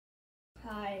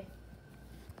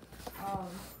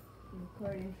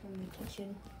recording from the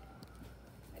kitchen.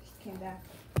 I just came back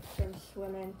from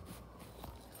swimming.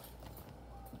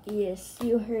 Yes,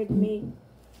 you heard me.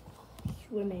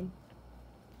 Swimming.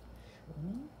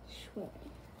 Swimming.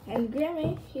 And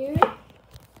Grammy here.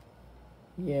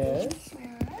 Yes.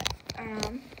 I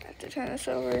have to turn this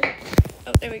over.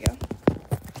 Oh, there we go.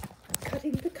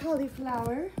 Cutting the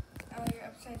cauliflower. Oh, you're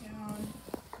upside down.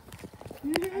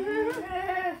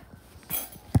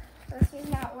 This is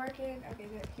not working. Okay,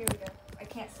 good. Here we go. I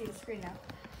can't see the screen now.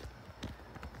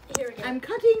 Here we go. I'm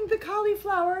cutting the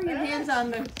cauliflower. Your hand's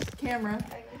on the camera.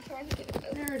 I'm trying to get it.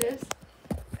 There it is.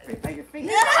 Right by your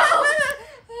face.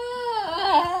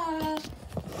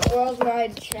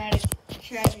 Worldwide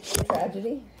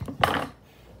tragedy.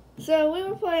 So we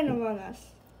were playing Among Us,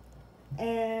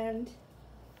 and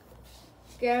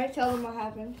Gary, tell them what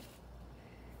happened.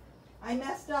 I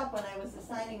messed up when I was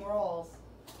assigning roles.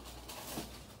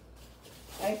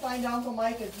 I assigned Uncle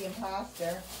Mike as the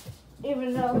imposter.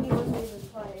 Even though he wasn't even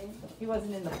playing. He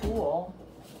wasn't in the pool.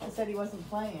 I said he wasn't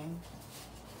playing.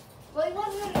 Well, he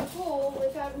wasn't in the pool,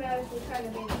 which automatically kind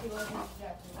of means he wasn't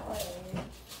exactly playing.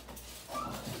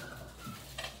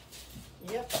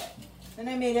 Yep. Then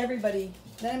I made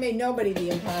nobody the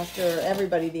imposter, or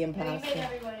everybody the And he made imposter.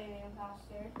 everybody the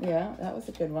imposter. Yeah, that was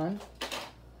a good one.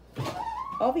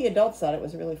 All the adults thought it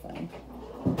was really funny.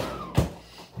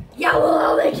 Yeah, well,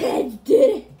 all the kids did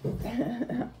it.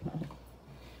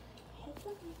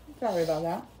 Sorry about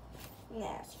that.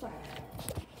 Nah, it's fine.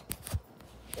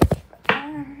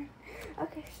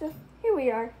 Okay, so here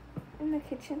we are in the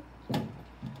kitchen.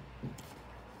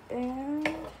 And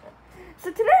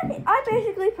so today I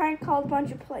basically prank called a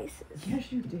bunch of places.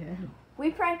 Yes, you did.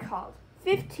 We prank called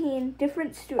 15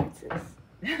 different Stewartses.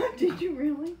 Did you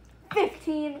really?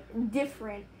 15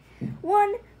 different.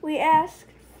 One, we asked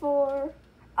for,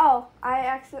 I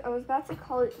was about to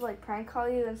call it, prank call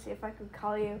you and see if I could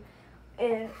call you,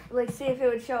 and, see if it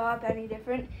would show up any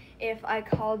different if I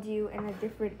called you in a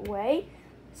different way.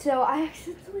 So I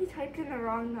accidentally typed in the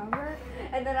wrong number,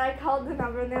 and then I called the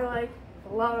number, and they were like,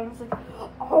 hello, and I was like,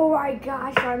 oh my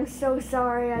gosh, I'm so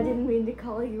sorry, I didn't mean to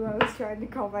call you, I was trying to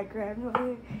call my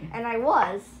grandmother, and I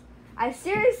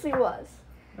seriously was.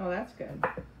 Oh, that's good.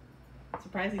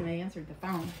 Surprising they answered the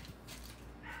phone.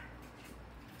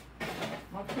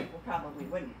 Most people probably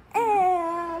wouldn't.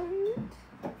 And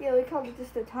yeah, we called it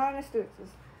just a ton of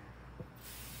Stewartses.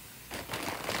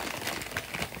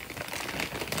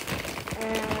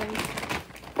 And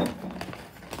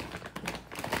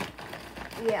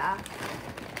yeah,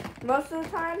 most of the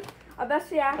time, our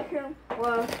best reaction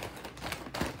was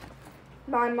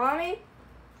my mommy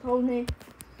told me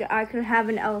that I could have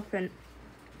an elephant.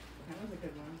 That was a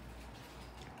good one.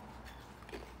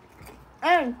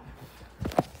 And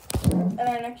in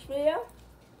our next video,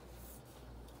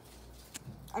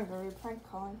 I'm gonna be prank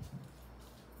calling.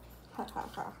 Ha ha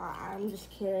ha ha, I'm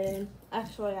just kidding.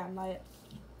 Actually, I might.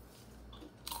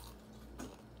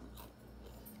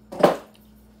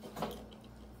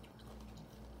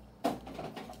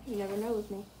 You never know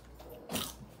with me.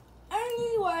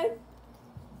 Anyway,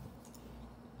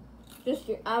 just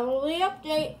your hourly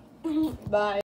update. Bye.